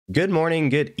Good morning,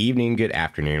 good evening, good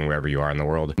afternoon, wherever you are in the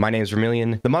world. My name is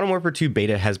Vermilion. The Modern Warfare 2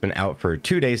 beta has been out for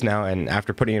 2 days now, and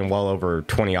after putting in well over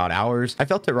 20 odd hours, I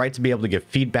felt it right to be able to give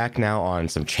feedback now on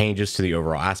some changes to the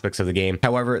overall aspects of the game.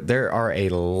 However, there are a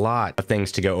lot of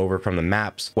things to go over, from the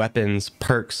maps, weapons,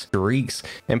 perks, streaks,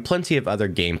 and plenty of other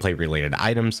gameplay related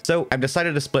items. So I've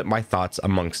decided to split my thoughts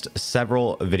amongst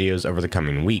several videos over the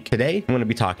coming week. Today, I'm going to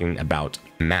be talking about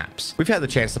maps. We've had the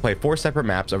chance to play 4 separate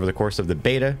maps over the course of the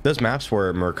beta. Those maps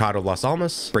were Mercardo Las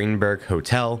Almas, Breenbergh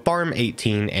Hotel, Farm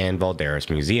 18, and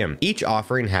Valderas Museum. Each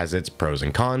offering has its pros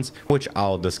and cons, which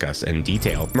I'll discuss in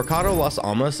detail. Mercardo Las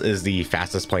Almas is the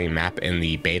fastest playing map in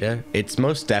the beta. It's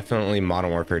most definitely Modern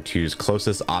Warfare 2's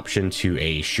closest option to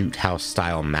a shoot house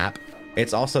style map.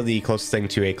 It's also the closest thing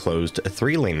to a closed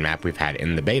 3-lane map we've had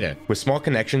in the beta. With small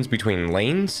connections between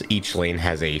lanes, each lane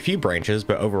has a few branches,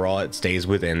 but overall it stays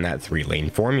within that 3-lane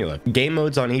formula. Game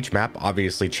modes on each map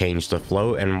obviously change the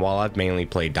flow, and while I've mainly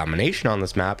played domination on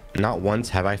this map, not once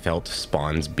have I felt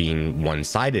spawns being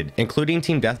one-sided. Including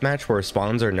Team Deathmatch, where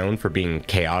spawns are known for being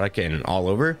chaotic and all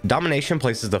over, domination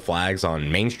places the flags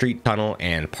on Main Street, Tunnel,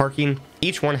 and Parking,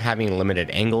 each one having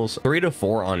limited angles, 3 to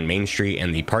 4 on Main Street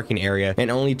and the parking area, and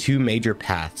only 2 major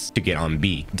paths to get on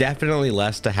B. Definitely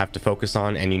less to have to focus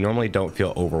on, and you normally don't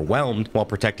feel overwhelmed while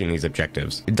protecting these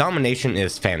objectives. Domination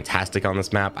is fantastic on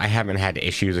this map. I haven't had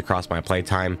issues across my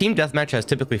playtime. Team Deathmatch has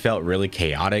typically felt really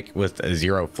chaotic with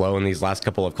zero flow in these last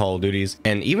couple of Call of Duties,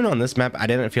 and even on this map, I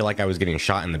didn't feel like I was getting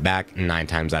shot in the back 9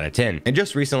 times out of 10. And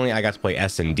just recently, I got to play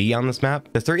S&D on this map.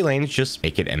 The 3 lanes just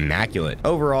make it immaculate.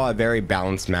 Overall, a very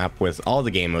balanced map with all the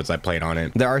game modes I played on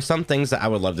it. There are some things that I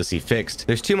would love to see fixed.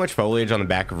 There's too much foliage on the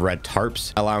back of red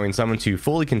tarps, allowing someone to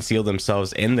fully conceal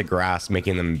themselves in the grass,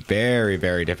 making them very,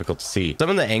 very difficult to see. Some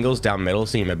of the angles down middle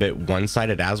seem a bit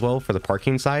one-sided as well for the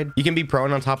parking side. You can be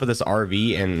prone on top of this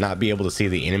RV and not be able to see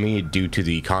the enemy due to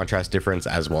the contrast difference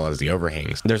as well as the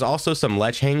overhangs. There's also some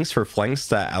ledge hangs for flanks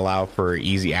that allow for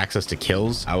easy access to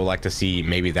kills. I would like to see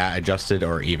maybe that adjusted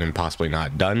or even possibly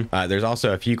not done. There's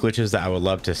also a few glitches that I would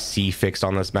love to see fixed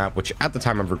on this map, which at the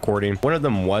time of recording, one of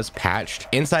them was patched.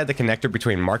 Inside the connector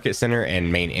between Market Center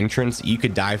and main entrance, you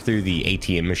could dive through the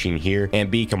ATM machine here and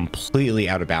be completely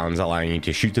out of bounds, allowing you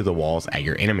to shoot through the walls at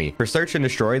your enemy. For search and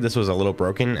destroy, this was a little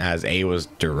broken, as A was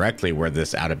directly where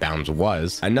this out of bounds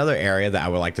was. Another area that I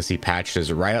would like to see patched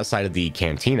is right outside of the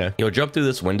cantina. You'll jump through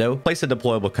this window, place a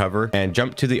deployable cover, and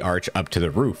jump to the arch up to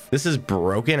the roof. This is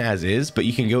broken as is, but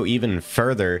you can go even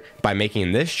further by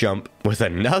making this jump with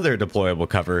another deployable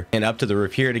cover and up to the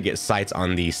roof here to get sights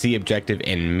on the C objective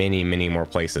and many more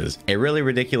places. A really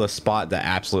ridiculous spot that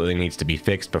absolutely needs to be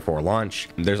fixed before launch.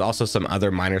 There's also some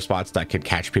other minor spots that could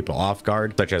catch people off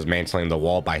guard, such as mantling the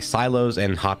wall by silos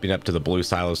and hopping up to the blue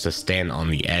silos to stand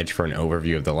on the edge for an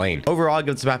overview of the lane. Overall, I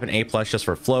give this map an A+ just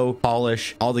for flow,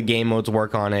 polish, all the game modes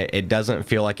work on it. It doesn't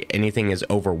feel like anything is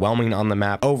overwhelming on the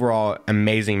map. Overall,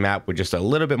 amazing map with just a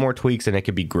little bit more tweaks and it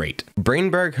could be great.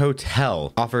 Breenbergh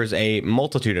Hotel offers a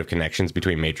multitude of connections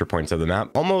between major points of the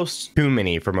map, almost too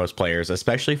many for most players,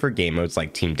 especially for game modes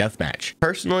like Team Deathmatch.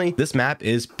 Personally, this map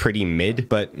is pretty mid,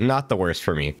 but not the worst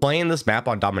for me. Playing this map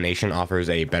on domination offers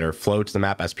a better flow to the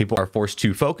map, as people are forced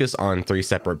to focus on 3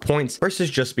 separate points versus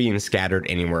just being scattered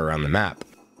anywhere around the map.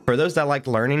 For those that like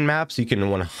learning maps, you can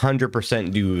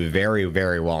 100% do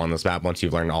very well on this map once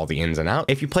you've learned all the ins and outs.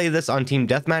 If you play this on Team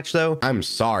Deathmatch though, I'm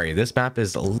sorry, this map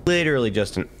is literally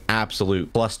just an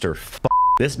absolute cluster.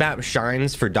 This map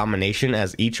shines for domination,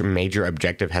 as each major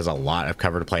objective has a lot of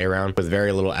cover to play around with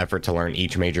very little effort to learn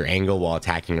each major angle while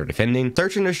attacking or defending.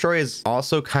 Search and destroy is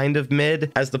also kind of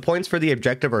mid, as the points for the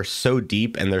objective are so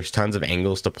deep and there's tons of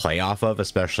angles to play off of,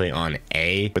 especially on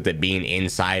A, with it being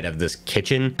inside of this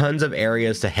kitchen. Tons of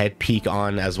areas to head peek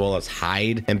on as well as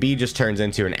hide, and B just turns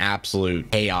into an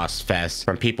absolute chaos fest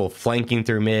from people flanking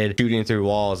through mid, shooting through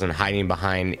walls, and hiding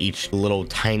behind each little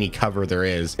tiny cover there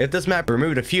is. If this map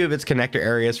removed a few of its connector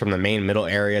areas from the main middle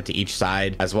area to each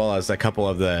side, as well as a couple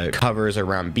of the covers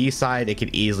around B side, it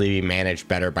could easily be managed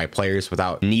better by players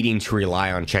without needing to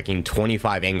rely on checking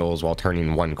 25 angles while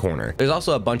turning 1 corner. There's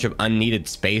also a bunch of unneeded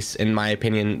space in my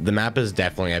opinion. The map is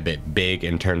definitely a bit big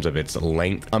in terms of its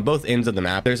length. On both ends of the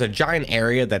map, there's a giant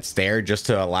area that's there just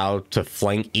to allow to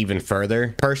flank even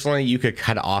further. Personally, you could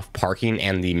cut off parking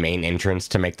and the main entrance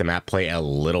to make the map play a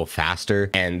little faster,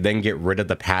 and then get rid of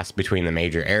the pass between the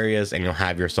major areas, and you'll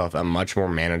have yourself a much more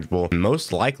manageable,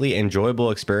 most likely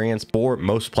enjoyable experience for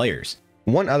most players.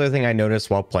 One other thing I noticed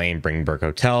while playing Breenbergh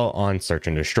Hotel on Search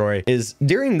and Destroy is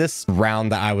during this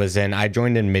round that I was in, I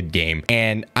joined in mid-game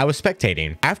and I was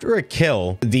spectating. After a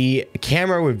kill, the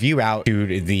camera would view out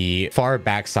to the far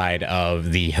backside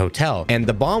of the hotel and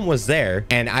the bomb was there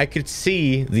and I could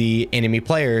see the enemy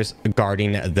players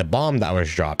guarding the bomb that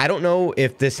was dropped. I don't know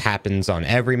if this happens on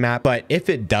every map, but if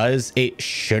it does, it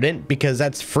shouldn't, because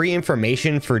that's free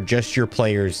information for just your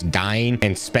players dying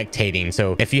and spectating.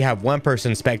 So if you have one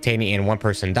person spectating and one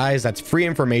person dies, that's free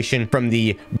information from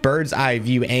the bird's eye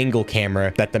view angle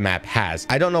camera that the map has.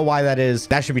 I don't know why that is.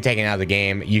 That should be taken out of the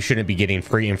game. You shouldn't be getting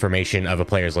free information of a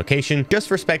player's location just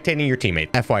for spectating your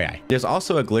teammate, FYI. There's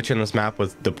also a glitch in this map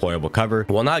with deployable cover.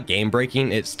 While not game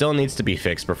breaking, it still needs to be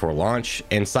fixed before launch.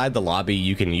 Inside the lobby,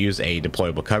 you can use a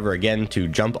deployable cover again to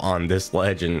jump on this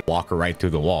ledge and walk right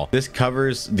through the wall. This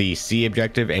covers the C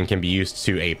objective and can be used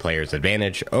to a player's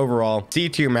advantage. Overall, C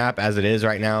tier map as it is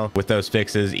right now with those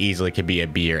fixes easily could be a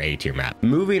B or A tier map.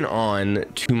 Moving on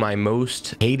to my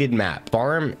most hated map,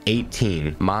 Farm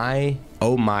 18.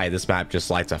 Oh my, this map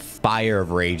just lights a fire of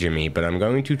rage in me, but I'm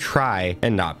going to try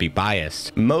and not be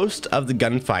biased. Most of the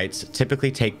gunfights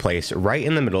typically take place right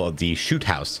in the middle of the shoot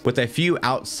house, with a few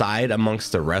outside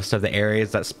amongst the rest of the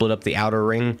areas that split up the outer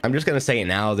ring. I'm just gonna say it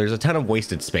now, there's a ton of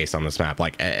wasted space on this map,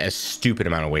 like a stupid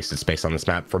amount of wasted space on this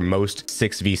map for most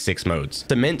 6v6 modes.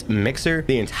 Cement mixer,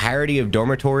 the entirety of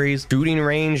dormitories, shooting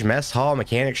range, mess hall,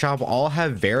 mechanic shop all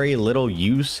have very little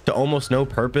use to almost no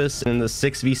purpose in the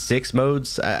 6v6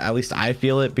 modes. At least I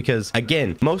feel it, because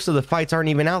again, most of the fights aren't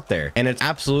even out there, and it's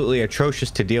absolutely atrocious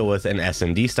to deal with in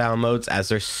S&D style modes as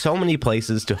there's so many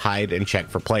places to hide and check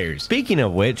for players. Speaking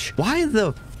of which, why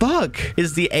the fuck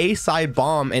is the A side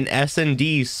bomb in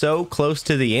S&D so close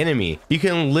to the enemy? You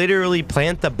can literally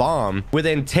plant the bomb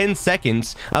within 10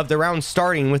 seconds of the round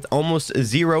starting with almost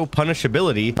zero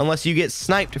punishability unless you get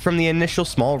sniped from the initial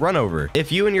small run over. If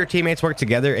you and your teammates work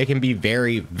together, it can be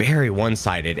very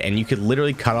one-sided, and you could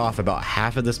literally cut off about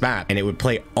half of this map and it would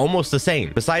play almost the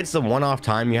same. Besides the one-off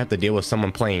time you have to deal with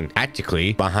someone playing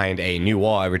tactically behind a new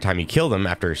wall every time you kill them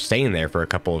after staying there for a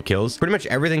couple of kills, pretty much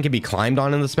everything can be climbed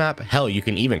on in this map. Hell, you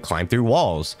can even climb through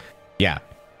walls. Yeah,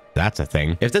 that's a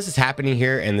thing. If this is happening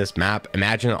here in this map,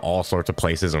 imagine all sorts of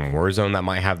places in Warzone that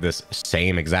might have this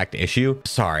same exact issue.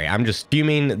 Sorry, I'm just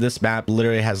fuming. This map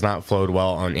literally has not flowed well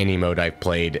on any mode I've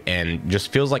played and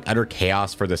just feels like utter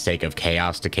chaos for the sake of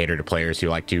chaos to cater to players who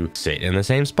like to sit in the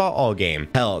same spot all game.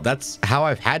 Hell, that's how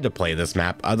I've had to play this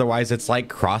map. Otherwise, it's like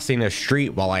crossing a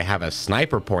street while I have a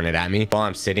sniper pointed at me while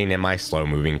I'm sitting in my slow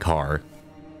moving car.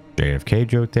 JFK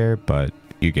joke there, but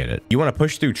you get it. You want to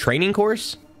push through training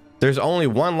course? There's only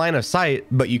one line of sight,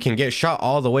 but you can get shot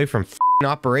all the way from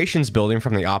operations building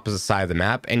from the opposite side of the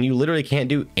map, and you literally can't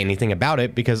do anything about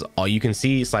it because all you can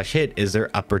see / hit is their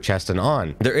upper chest and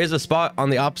on. There is a spot on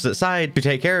the opposite side to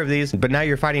take care of these, but now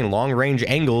you're fighting long range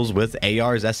angles with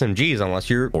ARs, SMGs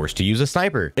unless you're forced to use a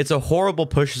sniper. It's a horrible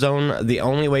push zone. The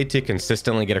only way to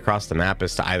consistently get across the map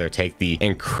is to either take the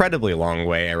incredibly long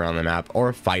way around the map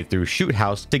or fight through shoot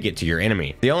house to get to your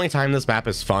enemy. The only time this map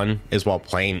is fun is while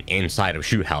playing inside of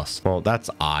shoot house. Well,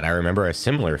 that's odd. I remember a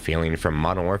similar feeling from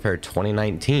Modern Warfare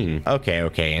 2019.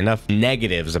 Okay, enough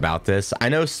negatives about this. I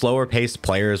know slower paced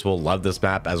players will love this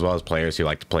map, as well as players who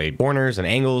like to play corners and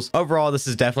angles. Overall, this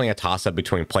is definitely a toss-up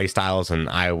between playstyles, and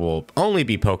I will only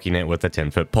be poking it with a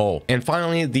 10-foot pole. And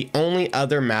finally, the only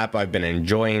other map I've been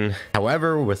enjoying,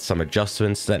 however, with some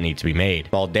adjustments that need to be made,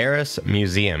 Valderas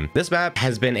Museum. This map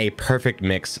has been a perfect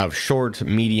mix of short,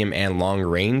 medium, and long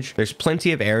range. There's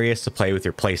plenty of areas to play with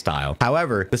your playstyle.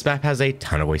 However, this map has a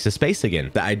ton of wasted space again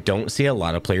that I don't see a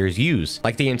lot of players use,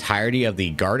 like the entirety of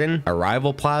the garden,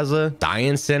 arrival plaza,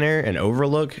 science center, and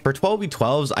overlook. For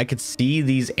 12v12s, I could see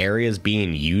these areas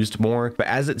being used more, but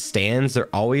as it stands, they're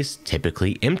always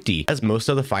typically empty, as most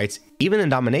of the fights, even in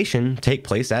domination, take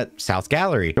place at South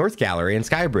Gallery, North Gallery, and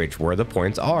Skybridge, where the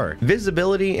points are.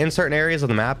 Visibility in certain areas of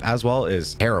the map as well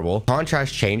is terrible.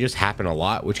 Contrast changes happen a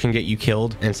lot, which can get you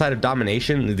killed. Inside of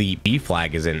domination, the B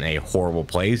flag is in a horrible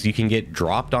place. You can get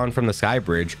dropped on from the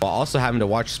Skybridge while also having to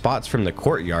watch spots from the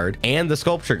courtyard and the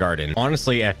sculpture garden.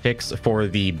 Honestly, a fix for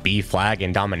the B flag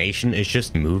in domination is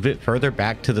just move it further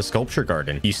back to the sculpture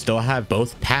garden. You still have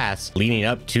both paths leading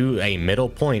up to a middle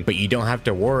point, but you don't have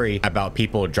to worry about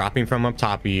people dropping from up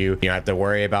top of you. You don't have to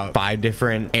worry about 5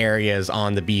 different areas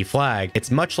on the B flag.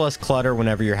 It's much less clutter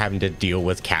whenever you're having to deal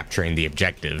with capturing the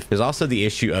objective. There's also the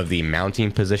issue of the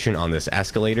mounting position on this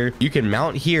escalator. You can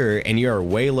mount here and you are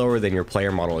way lower than your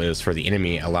player model is for the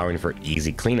enemy, allowing for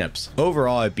easy cleanups.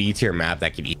 Overall, a B tier map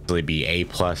that could easily easily be A+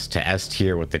 to S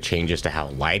tier with the changes to how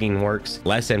lighting works,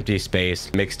 less empty space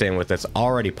mixed in with its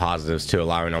already positives to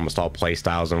allowing almost all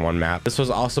playstyles in one map. This was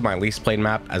also my least played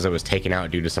map as it was taken out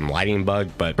due to some lighting bug,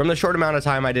 but from the short amount of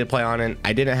time I did play on it,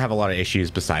 I didn't have a lot of issues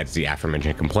besides the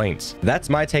aforementioned complaints. That's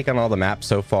my take on all the maps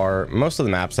so far. Most of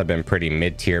the maps have been pretty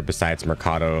mid-tier besides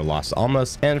Mercardo Las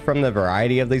Almas, and from the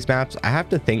variety of these maps, I have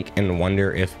to think and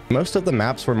wonder if most of the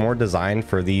maps were more designed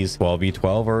for these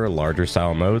 12v12 or larger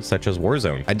style modes such as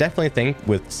Warzone. I definitely think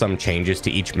with some changes to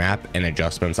each map and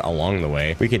adjustments along the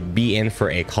way, we could be in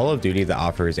for a Call of Duty that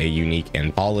offers a unique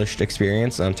and polished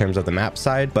experience in terms of the map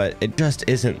side, but it just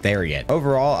isn't there yet.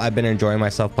 Overall, I've been enjoying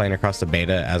myself playing across the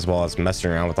beta as well as messing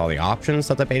around with all the options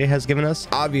that the beta has given us.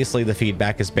 Obviously, the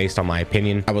feedback is based on my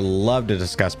opinion. I would love to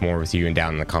discuss more with you and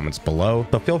down in the comments below,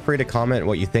 so feel free to comment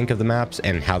what you think of the maps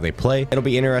and how they play. It'll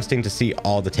be interesting to see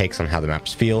all the takes on how the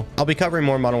maps feel. I'll be covering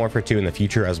more Modern Warfare 2 in the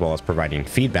future as well as providing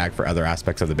feedback for other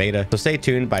aspects of the beta, so stay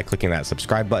tuned by clicking that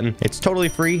subscribe button. It's totally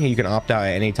free and you can opt out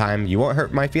at any time. You won't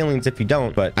hurt my feelings if you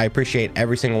don't, but I appreciate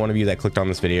every single one of you that clicked on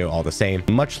this video all the same.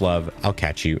 Much love. I'll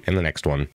catch you in the next one.